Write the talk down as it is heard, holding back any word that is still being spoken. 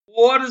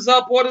What is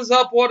up? What is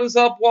up? What is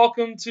up?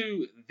 Welcome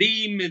to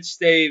the Mitch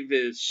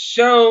Davis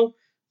Show.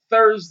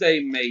 Thursday,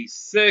 May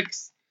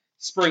 6th.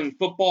 Spring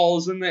football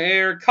is in the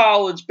air.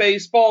 College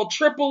baseball,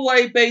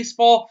 AAA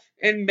baseball,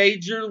 and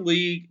Major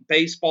League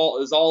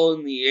Baseball is all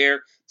in the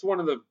air. It's one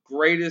of the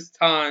greatest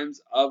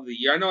times of the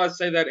year. I know I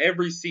say that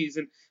every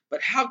season,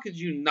 but how could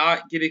you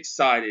not get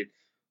excited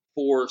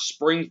for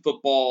spring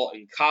football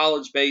and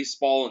college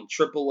baseball and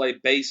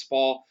AAA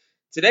baseball?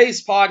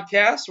 Today's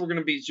podcast, we're going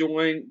to be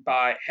joined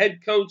by head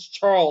coach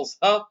Charles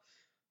Huff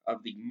of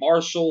the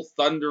Marshall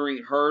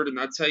Thundering Herd. And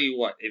I tell you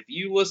what, if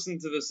you listen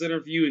to this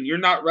interview and you're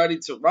not ready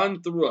to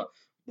run through a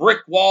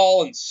brick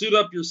wall and suit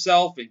up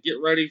yourself and get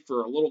ready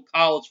for a little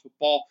college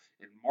football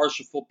and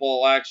Marshall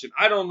football action,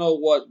 I don't know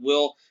what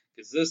will.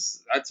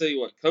 Because I tell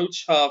you what,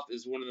 Coach Huff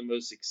is one of the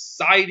most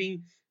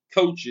exciting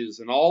coaches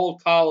in all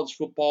of college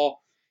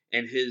football,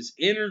 and his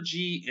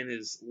energy and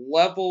his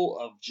level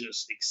of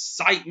just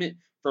excitement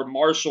for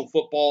Marshall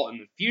football and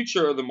the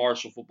future of the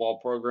Marshall football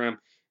program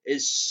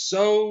is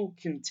so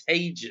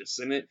contagious,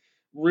 and it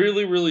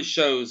really, really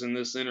shows in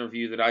this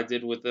interview that I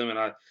did with him. And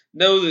I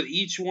know that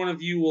each one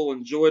of you will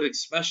enjoy it,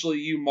 especially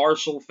you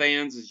Marshall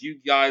fans, as you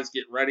guys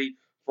get ready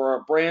for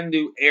a brand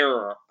new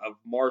era of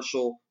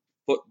Marshall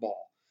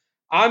football.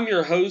 I'm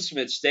your host,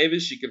 Mitch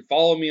Davis. You can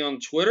follow me on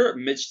Twitter at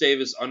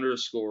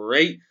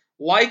MitchDavis_8.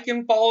 Like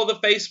and follow the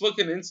Facebook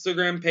and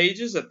Instagram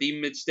pages at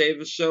The Mitch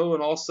Davis Show,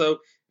 and also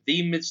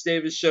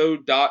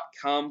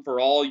TheMitchDavisShow.com for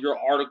all your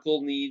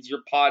article needs, your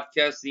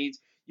podcast needs.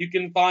 You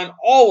can find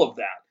all of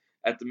that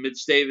at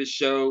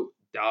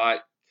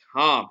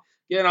TheMitchDavisShow.com.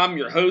 Again, I'm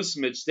your host,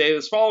 Mitch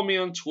Davis. Follow me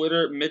on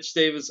Twitter at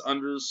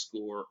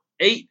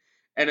MitchDavis_8.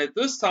 And at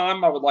this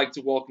time, I would like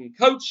to welcome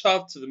Coach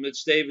Huff to the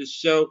Mitch Davis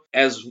Show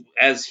as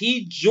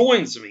he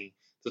joins me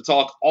to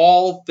talk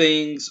all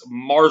things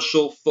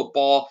Marshall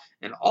football,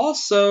 and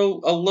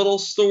also a little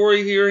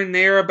story here and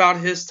there about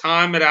his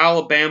time at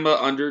Alabama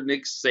under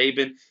Nick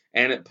Saban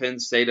and at Penn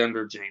State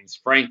under James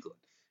Franklin.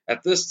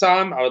 At this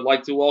time, I would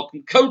like to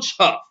welcome Coach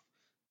Huff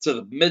to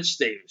the Mitch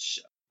Davis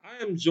Show. I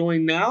am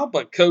joined now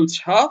by Coach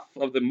Huff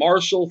of the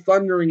Marshall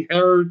Thundering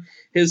Herd,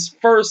 his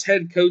first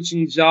head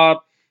coaching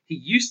job. He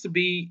used to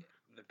be,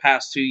 the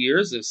past 2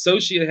 years,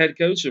 associate head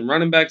coach and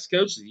running backs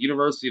coach at the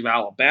University of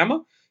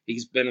Alabama.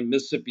 He's been at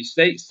Mississippi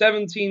State,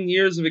 17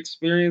 years of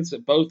experience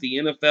at both the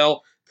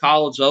NFL,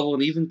 college level,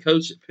 and even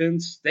coached at Penn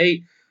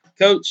State.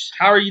 Coach,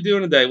 how are you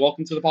doing today?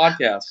 Welcome to the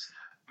podcast.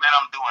 Man,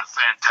 I'm doing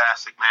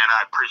fantastic, man.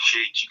 I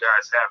appreciate you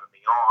guys having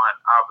me on.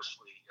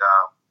 Obviously,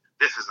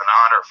 this is an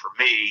honor for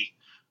me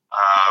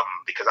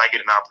because I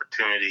get an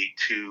opportunity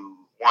to,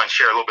 one,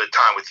 share a little bit of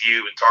time with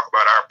you and talk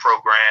about our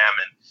program.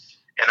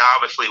 And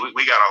obviously,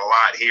 we got a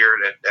lot here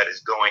that is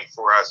going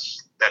for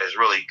us that is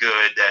really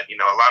good that, a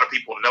lot of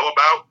people know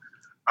about.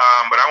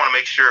 But I want to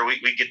make sure we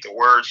get the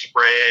word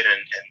spread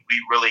and we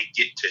really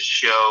get to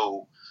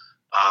show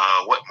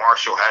what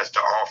Marshall has to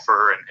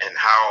offer and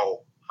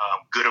how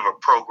good of a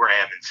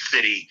program and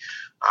city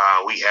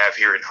we have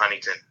here in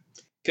Huntington.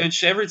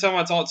 Coach, every time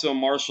I talk to a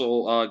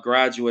Marshall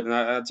graduate, and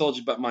I told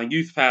you about my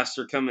youth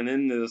pastor coming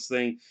into this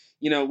thing,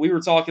 we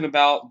were talking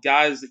about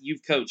guys that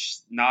you've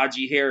coached,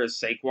 Najee Harris,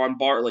 Saquon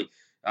Bartley,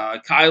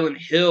 Kylan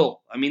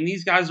Hill. I mean,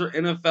 these guys are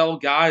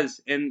NFL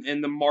guys,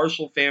 and the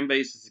Marshall fan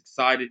base is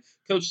excited.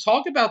 Coach,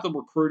 talk about the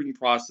recruiting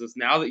process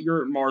now that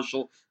you're at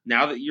Marshall,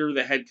 now that you're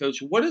the head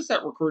coach. What is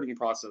that recruiting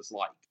process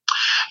like?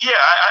 Yeah,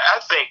 I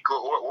think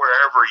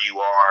wherever you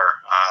are,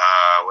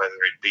 whether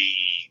it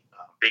be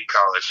big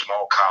college,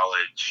 small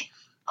college,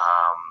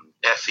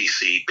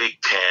 SEC, Big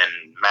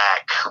Ten,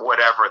 MAC,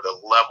 whatever the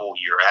level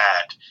you're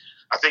at,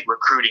 I think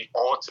recruiting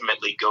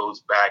ultimately goes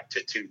back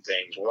to two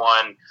things.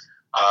 One,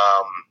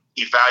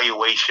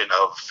 evaluation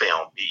of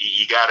film.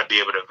 You got to be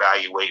able to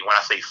evaluate. When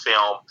I say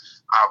film,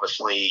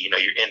 obviously,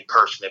 your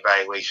in-person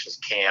evaluations,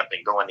 camp,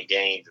 and going to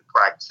games and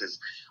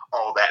practices,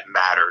 all that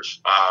matters.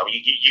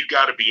 You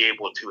got to be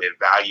able to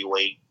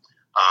evaluate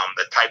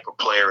the type of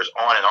players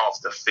on and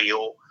off the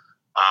field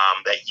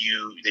that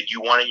you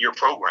want in your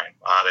program,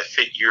 that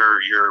fit your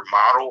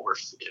model, or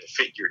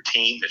fit your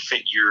team, that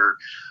fit your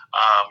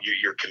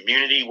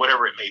community,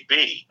 whatever it may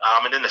be.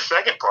 And then the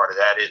second part of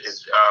that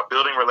is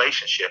building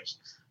relationships.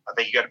 I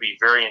think you got to be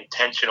very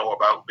intentional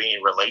about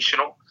being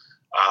relational.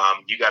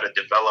 You got to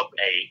develop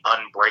a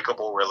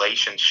unbreakable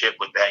relationship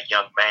with that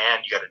young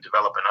man. You got to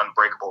develop an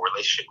unbreakable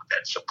relationship with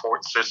that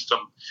support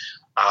system.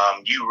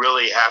 You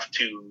really have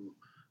to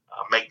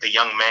make the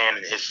young man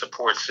and his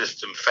support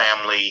system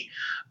family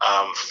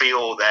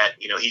feel that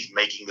he's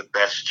making the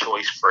best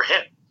choice for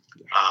him,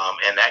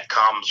 and that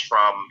comes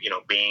from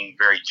being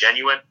very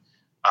genuine,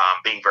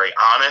 being very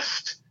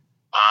honest.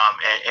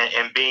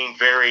 And being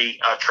very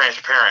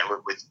transparent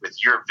with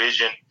your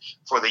vision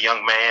for the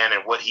young man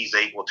and what he's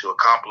able to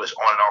accomplish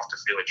on and off the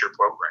field at your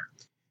program.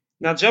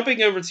 Now,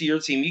 jumping over to your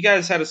team, you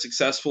guys had a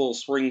successful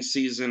spring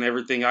season,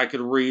 everything I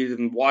could read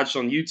and watch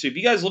on YouTube.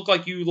 You guys look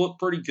like you look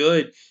pretty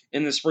good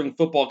in the spring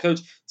football. Coach,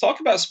 talk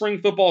about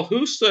spring football.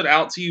 Who stood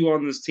out to you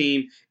on this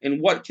team,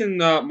 and what can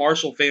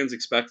Marshall fans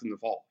expect in the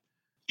fall?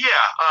 Yeah,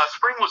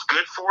 spring was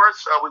good for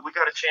us. We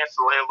got a chance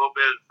to lay a little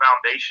bit of the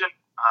foundation.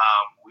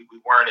 We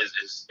weren't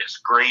as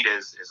great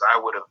as I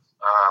would have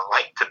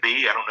liked to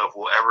be. I don't know if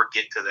we'll ever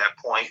get to that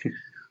point.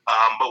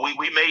 But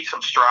we made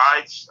some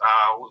strides.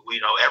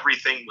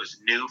 Everything was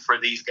new for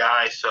these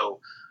guys. So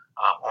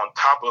on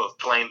top of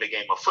playing the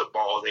game of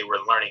football, they were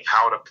learning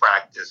how to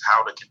practice,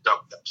 how to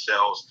conduct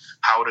themselves,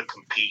 how to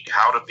compete,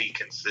 how to be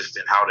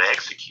consistent, how to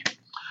execute.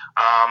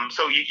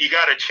 So you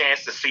got a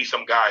chance to see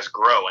some guys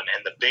grow. And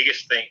the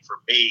biggest thing for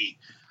me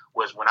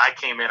was when I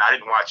came in, I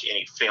didn't watch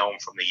any film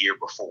from the year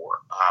before.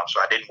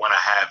 So I didn't want to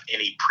have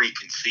any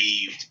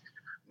preconceived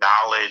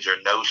knowledge or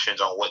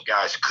notions on what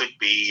guys could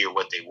be or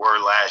what they were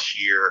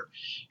last year.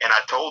 And I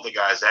told the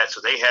guys that so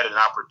they had an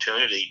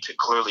opportunity to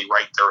clearly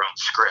write their own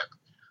script.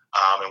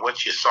 And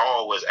what you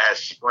saw was as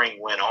spring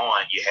went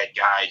on, you had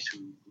guys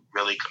who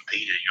really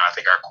competed. I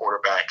think our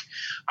quarterback,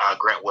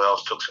 Grant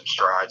Wells, took some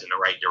strides in the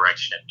right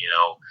direction.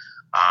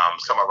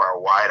 Some of our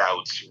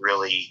wideouts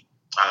really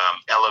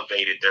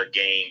elevated their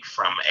game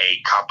from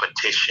a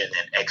competition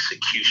and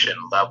execution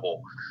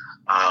level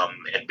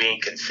and being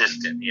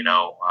consistent.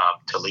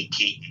 Talik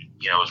Keaton,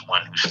 is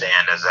one who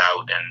stands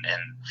out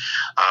and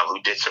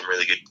who did some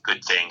really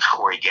good things.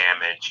 Corey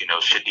Gamage,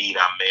 Shadid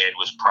Ahmed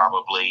was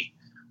probably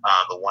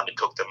the one that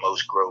took the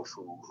most growth,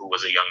 who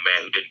was a young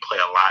man who didn't play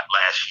a lot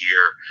last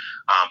year,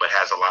 but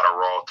has a lot of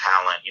raw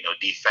talent.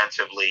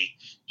 Defensively,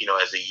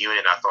 as a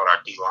unit, I thought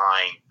our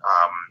D-line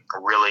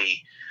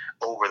really,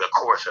 over the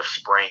course of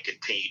spring,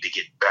 continued to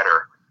get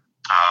better.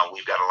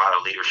 We've got a lot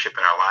of leadership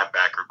in our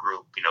linebacker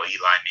group. Eli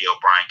Neal,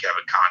 Brian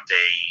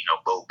Cavalcante,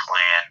 Bo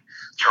Plan,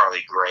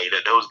 Charlie Gray.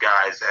 Those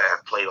guys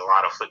have played a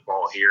lot of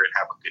football here and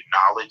have a good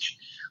knowledge.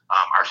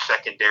 Our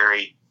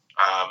secondary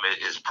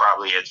is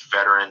probably as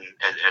veteran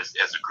as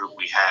a group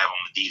we have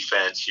on the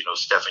defense.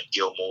 Stephen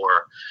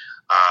Gilmore,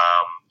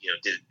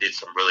 did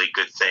some really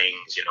good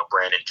things.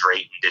 Brandon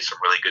Drayton did some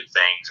really good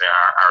things.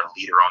 Our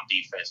leader on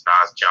defense,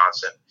 Nas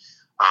Johnson,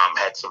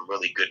 had some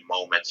really good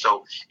moments.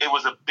 So it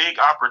was a big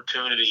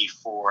opportunity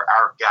for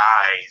our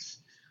guys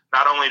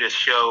not only to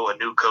show a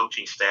new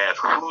coaching staff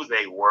who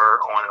they were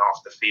on and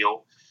off the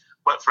field,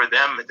 but for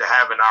them to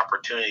have an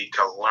opportunity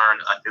to learn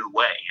a new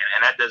way.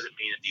 And that doesn't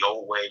mean that the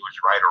old way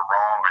was right or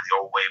wrong or the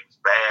old way was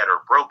bad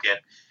or broken,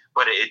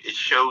 but it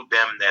showed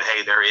them that,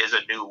 hey, there is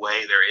a new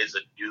way, there is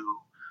a new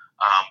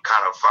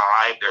kind of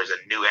vibe, there's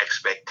a new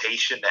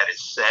expectation that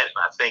is set. And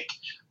I think,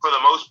 for the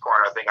most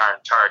part, I think our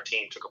entire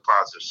team took a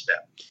positive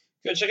step.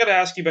 Coach, I got to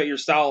ask you about your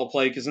style of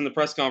play, because in the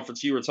press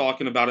conference you were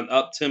talking about an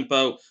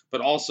up-tempo, but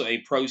also a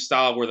pro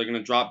style where they're going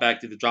to drop back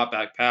to the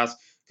drop-back pass.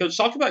 Coach,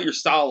 talk about your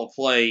style of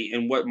play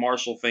and what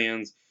Marshall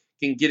fans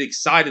can get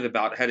excited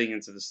about heading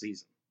into the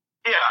season.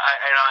 Yeah,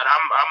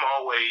 I'm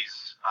always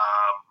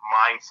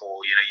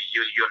mindful.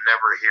 You'll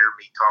never hear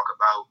me talk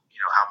about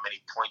how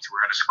many points we're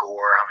going to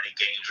score, how many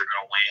games we're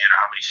going to win, or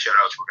how many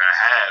shutouts we're going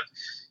to have.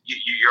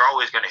 You're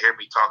always going to hear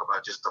me talk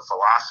about just the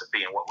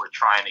philosophy and what we're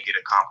trying to get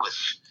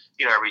accomplished.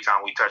 Every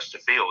time we touch the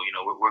field,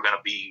 we're going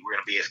to be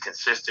as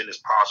consistent as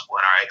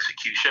possible in our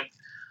execution.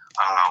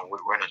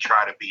 We're going to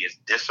try to be as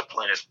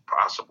disciplined as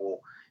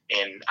possible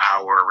in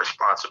our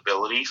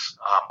responsibilities.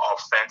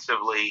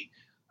 Offensively,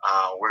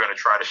 we're going to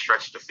try to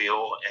stretch the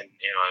field and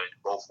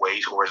both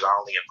ways,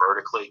 horizontally and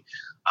vertically.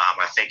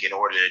 I think in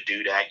order to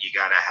do that, you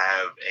got to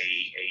have a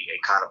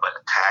kind of an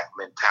attack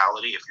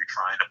mentality if you're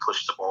trying to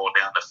push the ball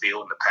down the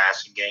field in the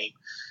passing game.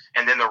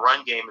 And then the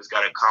run game has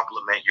got to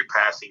complement your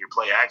passing, your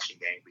play action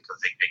game, because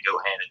they go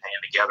hand in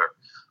hand together.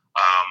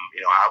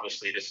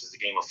 Obviously this is a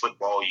game of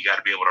football. You got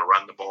to be able to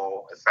run the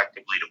ball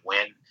effectively to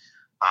win.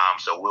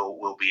 So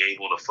we'll be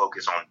able to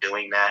focus on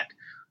doing that.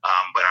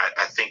 But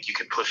I think you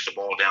can push the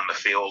ball down the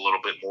field a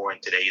little bit more in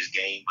today's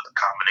game with a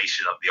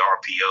combination of the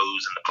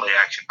RPOs and the play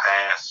action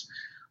pass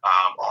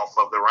off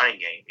of the running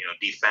game.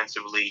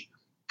 Defensively,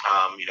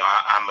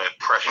 I'm a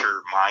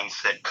pressure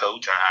mindset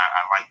coach.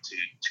 I like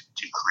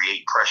to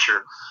create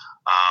pressure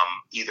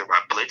either by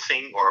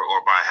blitzing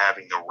or by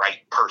having the right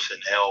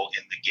personnel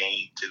in the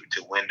game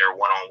to win their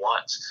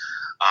one-on-ones.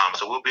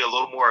 So we'll be a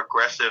little more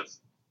aggressive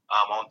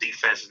on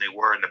defense than they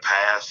were in the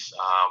past,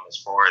 as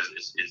far as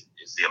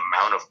the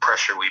amount of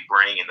pressure we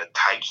bring and the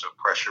types of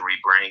pressure we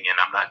bring. And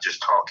I'm not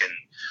just talking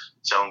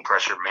zone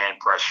pressure, man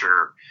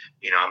pressure.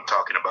 I'm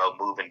talking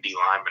about moving D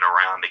linemen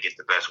around to get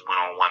the best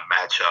one-on-one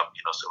matchup,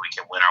 so we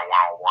can win our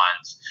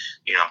one-on-ones.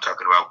 I'm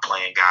talking about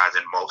playing guys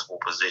in multiple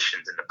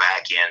positions in the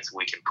back end so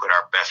we can put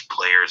our best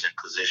players in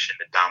position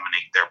to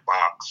dominate their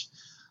box.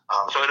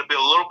 So it'll be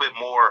a little bit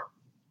more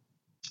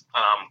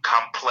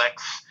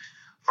complex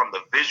from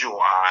the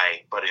visual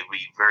eye, but it'd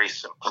be very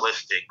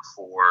simplistic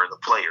for the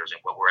players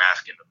and what we're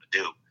asking them to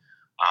do,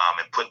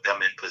 and put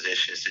them in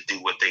positions to do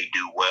what they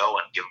do well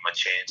and give them a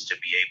chance to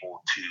be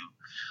able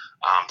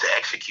to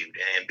execute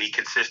and be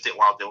consistent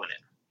while doing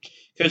it.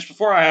 Coach,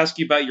 before I ask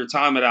you about your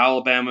time at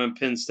Alabama and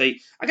Penn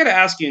State, I got to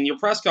ask you, in your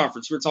press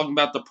conference, you were talking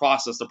about the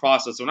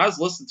process. When I was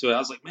listening to it, I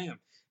was like, man,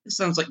 this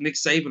sounds like Nick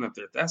Saban up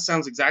there. That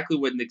sounds exactly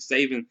what Nick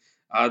Saban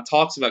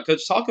talks about.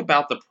 Coach, talk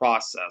about the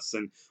process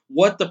and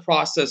what the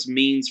process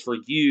means for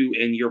you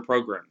and your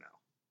program now.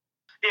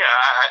 Yeah,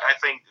 I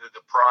think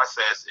the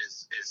process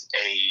is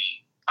a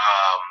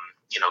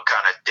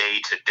kind of day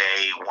to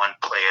day, one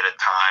play at a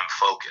time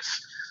focus.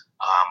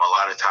 A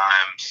lot of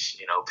times,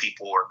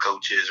 people or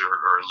coaches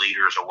or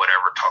leaders or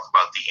whatever talk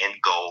about the end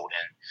goal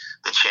and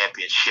the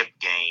championship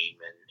game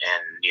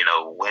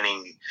and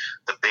winning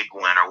the big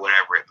win or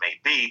whatever it may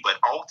be. But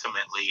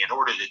ultimately, in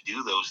order to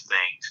do those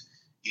things,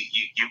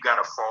 you've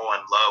got to fall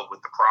in love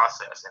with the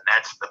process, and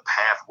that's the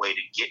pathway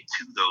to get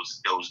to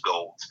those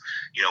goals.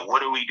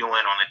 What are we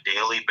doing on a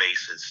daily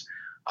basis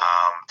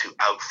to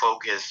out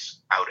focus,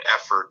 out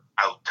effort,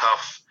 out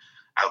tough,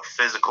 out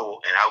physical,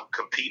 and out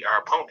compete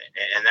our opponent?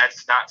 And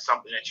that's not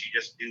something that you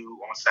just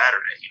do on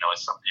Saturday.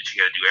 It's something that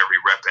you got to do every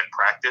rep in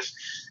practice.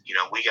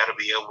 We got to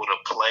be able to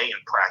play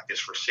and practice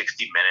for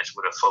 60 minutes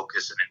with a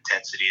focus and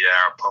intensity that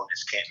our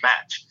opponents can't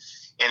match.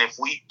 And if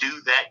we do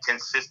that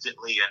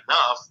consistently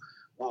enough,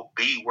 we'll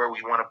be where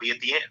we want to be at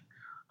the end.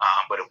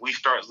 But if we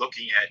start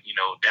looking at,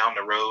 down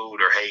the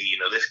road, or, hey,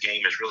 this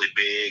game is really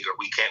big, or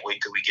we can't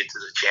wait till we get to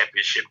the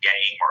championship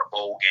game or a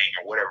bowl game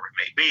or whatever it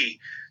may be,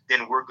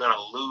 then we're going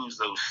to lose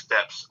those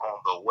steps on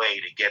the way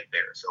to get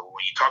there. So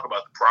when you talk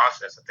about the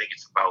process, I think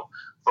it's about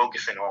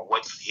focusing on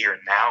what's here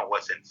now,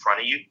 what's in front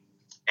of you,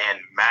 and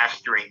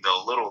mastering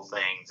the little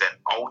things that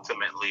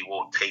ultimately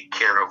will take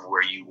care of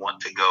where you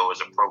want to go as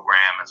a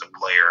program, as a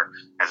player,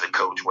 as a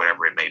coach,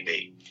 whatever it may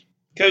be.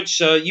 Coach,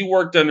 you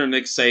worked under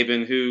Nick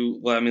Saban, who,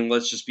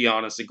 let's just be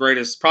honest,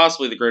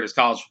 possibly the greatest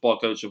college football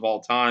coach of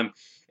all time.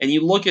 And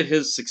you look at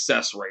his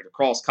success rate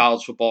across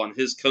college football and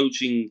his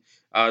coaching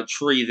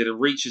tree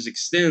that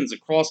extends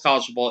across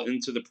college football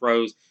into the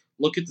pros.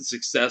 Look at the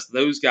success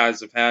those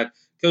guys have had.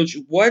 Coach,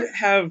 what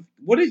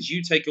did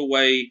you take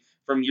away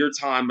from your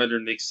time under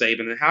Nick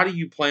Saban, and how do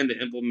you plan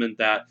to implement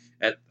that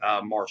at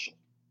Marshall?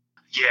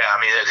 Yeah,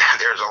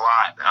 there's a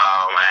lot, and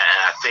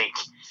I think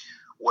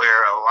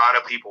where a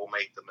lot of people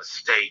make the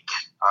mistake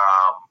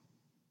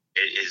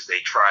is they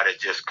try to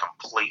just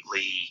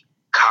completely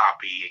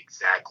copy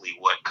exactly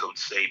what Coach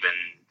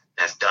Saban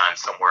has done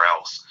somewhere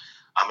else.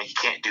 You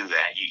can't do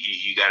that.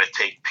 You got to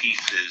take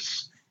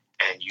pieces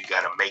and you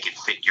got to make it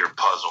fit your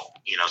puzzle.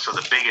 So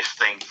the biggest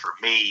thing for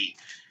me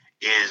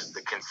is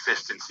the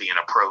consistency and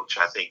approach.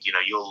 I think,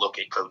 you'll look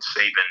at Coach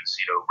Saban's,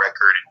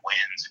 record and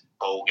wins, and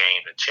bowl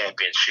games and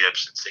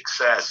championships and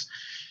success,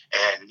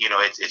 and,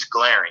 it's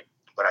glaring.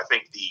 But I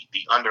think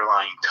the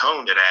underlying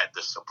tone to that,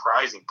 the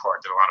surprising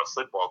part that a lot of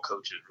football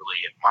coaches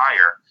really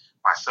admire,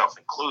 myself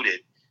included,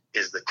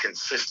 is the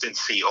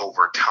consistency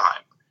over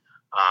time.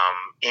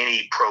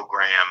 Any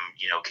program,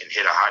 can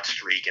hit a hot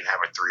streak and have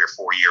a 3 or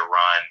 4 year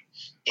run.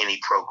 Any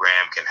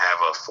program can have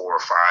a 4 or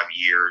 5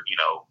 year,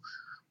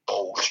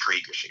 bowl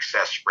streak or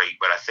success rate.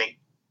 But I think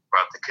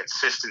about the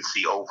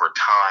consistency over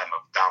time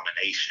of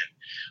domination,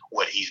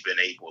 what he's been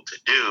able to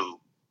do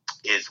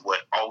is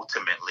what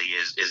ultimately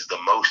is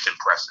the most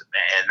impressive.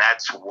 And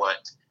that's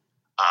what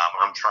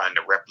I'm trying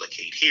to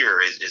replicate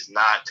here is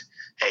not,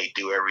 hey,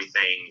 do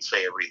everything,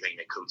 say everything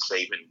that Coach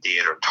Saban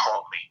did or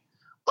taught me,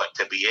 but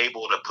to be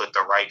able to put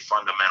the right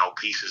fundamental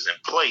pieces in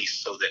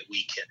place so that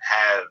we can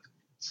have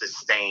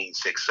sustained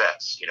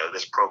success.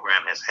 This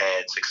program has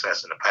had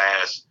success in the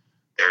past.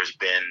 There's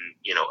been,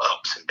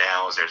 ups and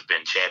downs. There's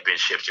been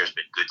championships. There's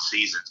been good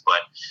seasons.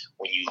 But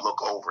when you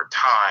look over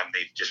time,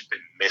 they've just been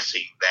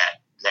missing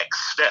that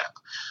next step.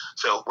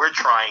 So we're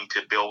trying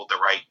to build the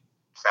right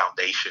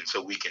foundation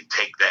so we can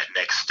take that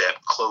next step,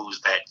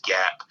 close that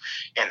gap,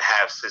 and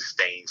have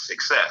sustained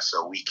success.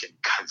 So we can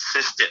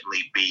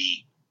consistently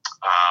be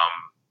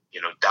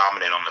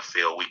dominant on the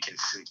field. We can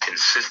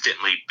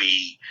consistently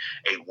be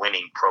a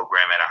winning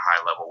program at a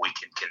high level. We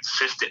can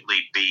consistently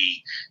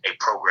be a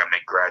program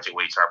that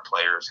graduates our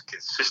players,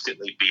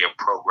 consistently be a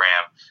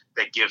program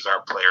that gives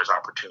our players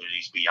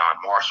opportunities beyond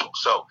Marshall.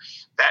 So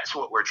that's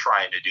what we're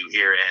trying to do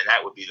here, and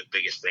that would be the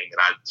biggest thing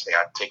that I'd say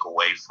I take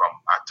away from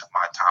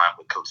my time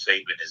with Coach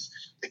Saban is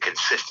the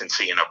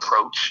consistency and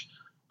approach,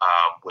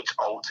 which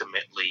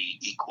ultimately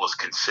equals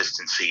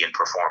consistency in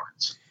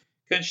performance.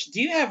 Coach,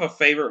 do you have a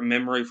favorite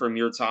memory from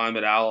your time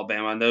at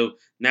Alabama? I know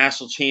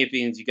national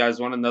champions, you guys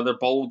won another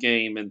bowl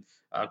game, and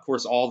of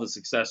course, all the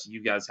success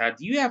you guys had.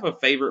 Do you have a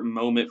favorite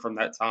moment from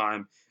that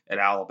time at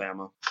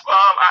Alabama?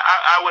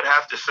 I would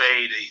have to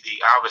say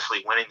the obviously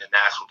winning the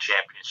national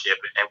championship,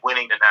 and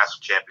winning the national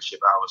championship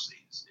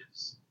obviously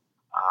is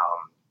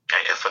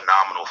a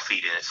phenomenal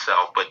feat in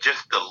itself. But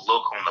just the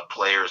look on the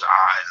players'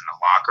 eyes in the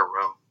locker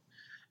room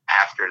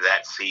after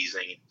that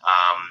season,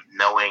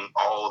 knowing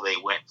all they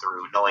went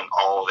through, knowing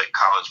all that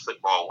college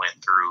football went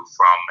through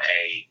from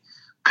a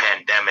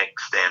pandemic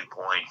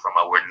standpoint, from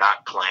a we're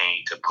not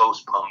playing to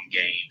postpone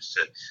games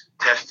to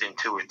testing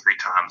 2 or 3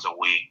 times a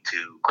week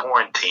to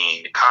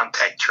quarantine to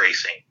contact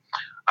tracing,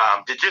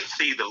 to just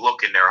see the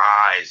look in their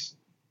eyes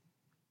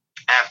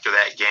after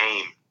that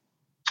game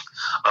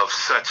of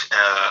such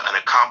an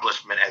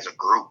accomplishment as a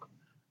group.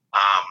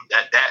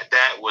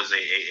 That was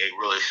a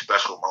really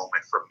special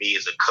moment for me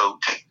as a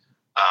coach.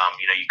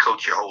 You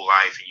coach your whole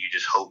life and you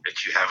just hope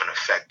that you have an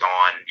effect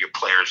on your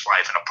player's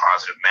life in a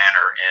positive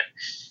manner. And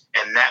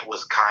And that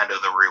was kind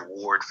of the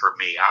reward for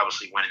me.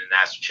 Obviously, winning the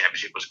national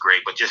championship was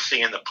great, but just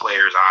seeing the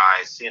players'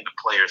 eyes, seeing the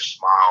players'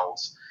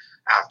 smiles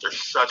after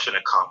such an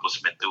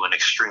accomplishment through an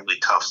extremely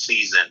tough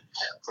season,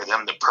 for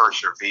them to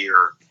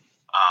persevere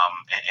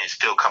and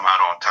still come out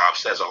on top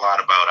says a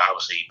lot about,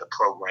 obviously, the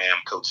program,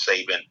 Coach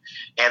Saban,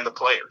 and the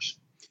players.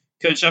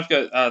 Coach, I've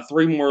got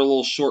three more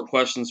little short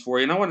questions for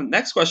you. And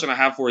next question I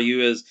have for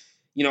you is,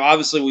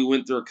 obviously we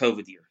went through a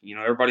COVID year.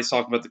 Everybody's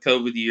talking about the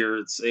COVID year.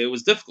 It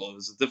was difficult. It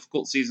was a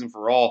difficult season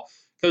for all.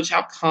 Coach,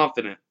 how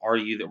confident are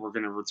you that we're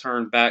going to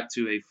return back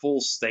to a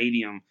full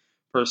stadium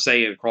per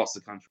se across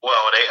the country? Well,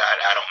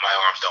 I don't. My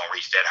arms don't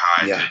reach that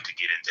high to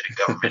get into the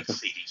government,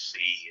 CDC,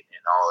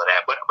 and all of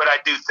that. But I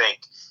do think,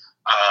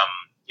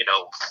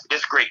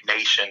 this great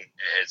nation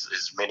has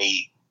as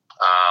many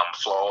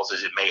flaws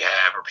as it may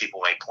have, or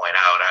people may point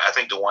out. I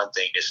think the one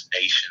thing this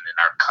nation and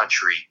our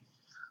country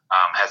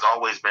has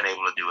always been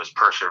able to do is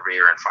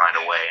persevere and find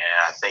a way.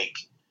 And I think,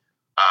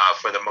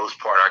 for the most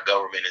part, our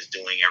government is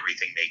doing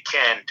everything they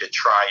can to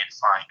try and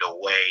find a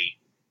way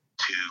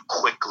to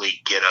quickly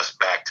get us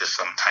back to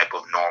some type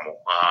of normal.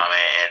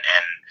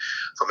 And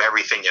from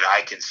everything that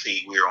I can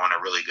see, we're on a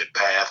really good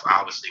path.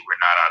 Obviously, we're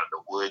not out of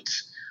the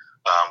woods.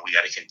 We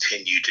got to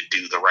continue to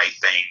do the right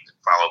thing,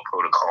 follow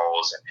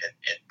protocols, and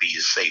be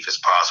as safe as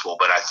possible.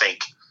 But I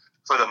think,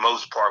 for the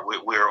most part,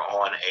 we're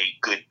on a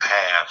good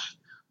path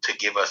to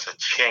give us a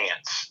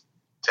chance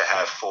to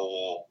have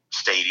full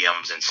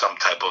stadiums and some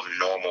type of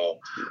normal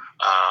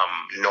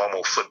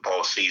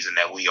football season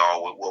that we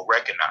all will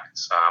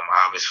recognize.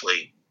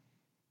 Obviously,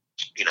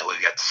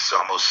 we've got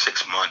almost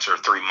 6 months or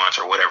 3 months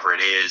or whatever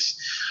it is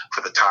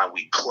for the time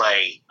we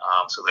play.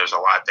 So there's a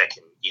lot that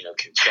can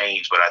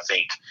change, but I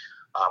think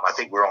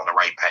we're on the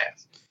right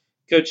path.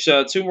 Coach,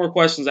 two more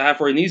questions I have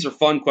for you. And these are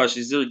fun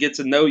questions. These are get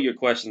to know your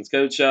questions.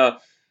 Coach,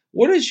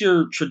 what is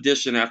your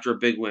tradition after a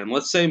big win?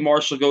 Let's say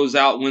Marshall goes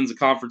out and wins the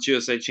Conference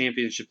USA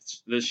Championship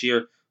this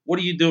year. What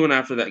are you doing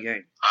after that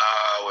game?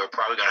 We're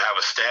probably going to have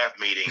a staff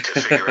meeting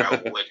to figure out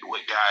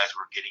what guys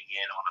we're getting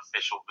in on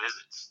official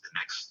visits the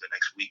next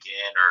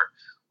weekend, or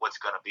what's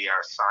going to be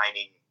our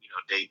signing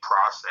day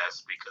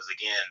process. Because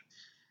again,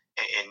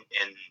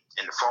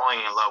 in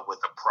falling in love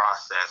with the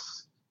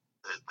process,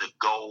 the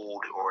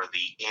goal or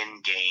the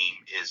end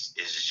game is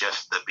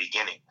just the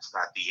beginning. It's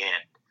not the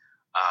end.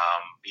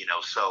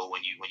 So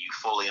when you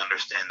fully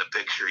understand the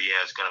picture,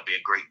 it's going to be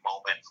a great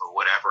moment for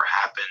whatever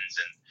happens,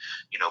 and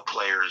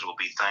players will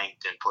be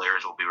thanked and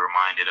players will be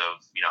reminded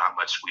of how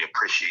much we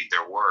appreciate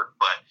their work.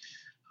 But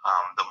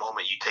the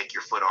moment you take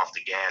your foot off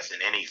the gas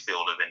in any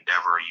field of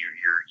endeavor,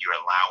 you're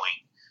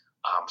allowing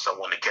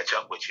someone to catch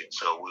up with you.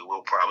 So we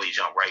will probably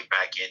jump right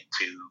back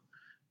into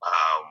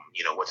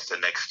what's the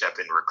next step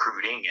in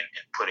recruiting and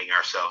putting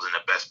ourselves in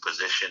the best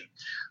position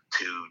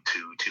to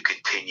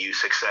continue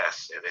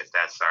success, if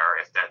that's our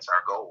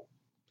goal.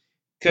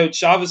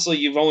 Coach, obviously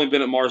you've only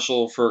been at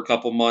Marshall for a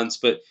couple months,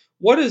 but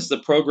what does the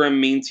program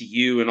mean to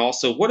you, and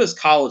also what does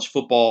college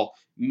football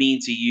mean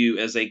to you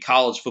as a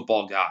college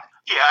football guy?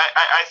 Yeah,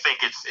 I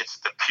think it's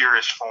the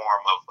purest form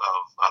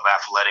of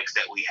athletics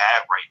that we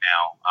have right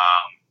now.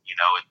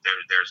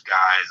 There's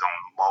guys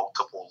on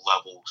multiple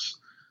levels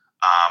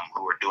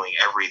who are doing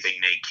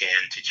everything they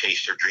can to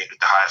chase their dreams at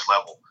the highest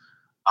level.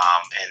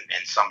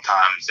 And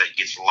sometimes that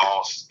gets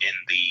lost in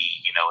the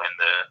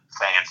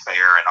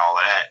fanfare and all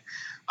of that.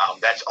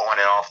 That's on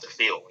and off the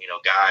field.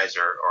 Guys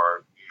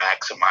are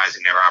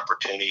maximizing their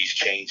opportunities,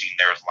 changing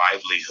their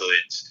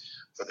livelihoods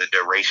for the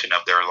duration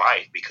of their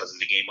life because of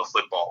the game of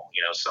football.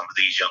 Some of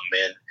these young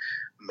men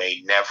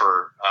may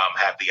never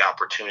have the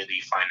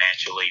opportunity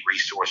financially,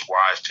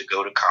 resource-wise, to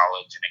go to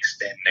college and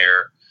extend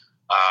their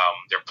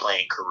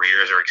playing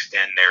careers, or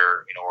extend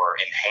their, or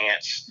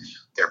enhance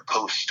their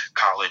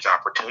post-college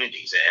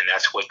opportunities. And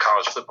that's what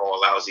college football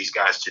allows these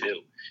guys to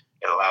do.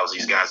 It allows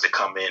these guys to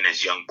come in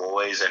as young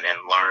boys and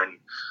learn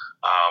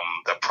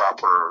the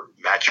proper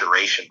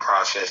maturation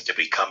process to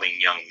becoming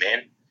young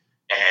men.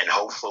 And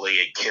hopefully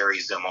it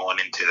carries them on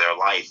into their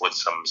life with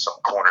some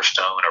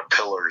cornerstone or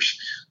pillars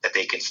that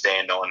they can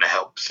stand on to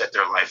help set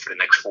their life for the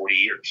next 40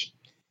 years.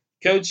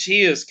 Coach,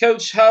 he is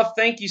Coach Huff.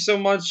 Thank you so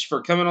much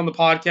for coming on the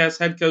podcast,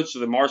 head coach of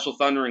the Marshall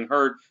Thundering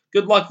Herd.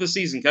 Good luck this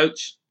season,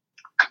 Coach.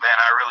 Man,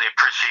 I really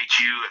appreciate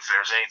you. If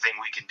there's anything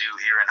we can do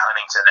here in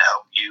Huntington to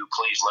help you,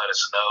 please let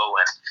us know,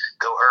 and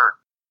go Herd.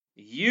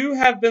 You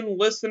have been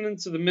listening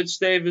to the Mitch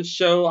Davis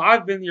Show.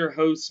 I've been your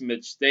host,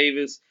 Mitch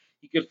Davis.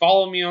 You can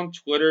follow me on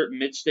Twitter at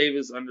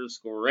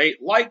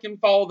MitchDavis_8. Like and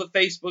follow the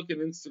Facebook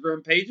and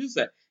Instagram pages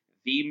at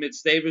The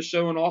Mitch Davis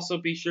Show. And also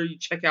be sure you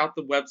check out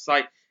the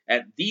website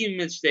at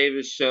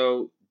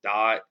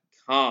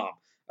TheMitchDavisShow.com.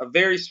 A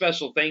very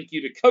special thank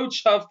you to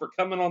Coach Huff for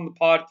coming on the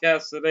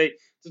podcast today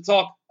to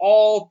talk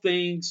all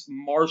things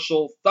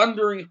Marshall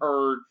Thundering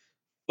Herd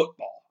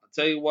football. I'll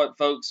tell you what,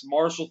 folks,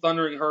 Marshall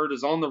Thundering Herd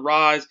is on the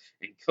rise,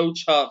 and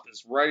Coach Huff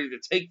is ready to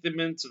take them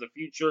into the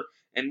future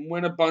and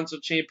win a bunch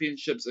of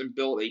championships and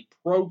build a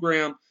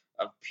program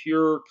of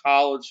pure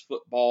college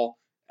football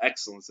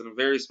excellence. And a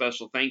very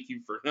special thank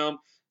you for him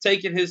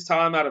taking his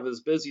time out of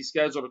his busy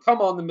schedule to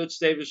come on the Mitch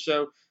Davis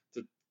Show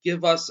to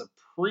give us a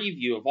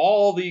preview of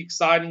all the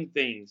exciting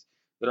things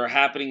that are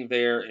happening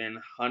there in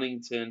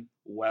Huntington,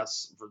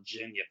 West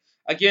Virginia.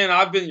 Again,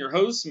 I've been your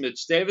host,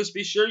 Mitch Davis.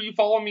 Be sure you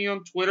follow me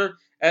on Twitter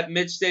at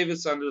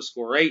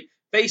MitchDavis_8,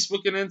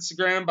 Facebook and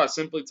Instagram by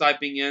simply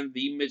typing in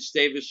The Mitch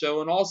Davis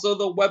Show, and also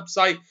the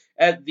website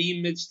at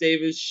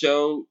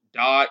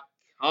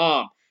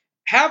TheMitchDavisShow.com.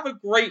 Have a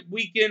great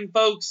weekend,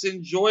 folks.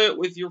 Enjoy it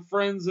with your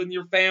friends and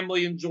your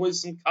family. Enjoy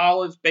some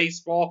college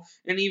baseball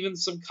and even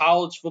some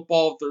college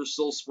football if there's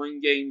still spring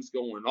games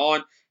going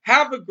on.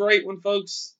 Have a great one, folks.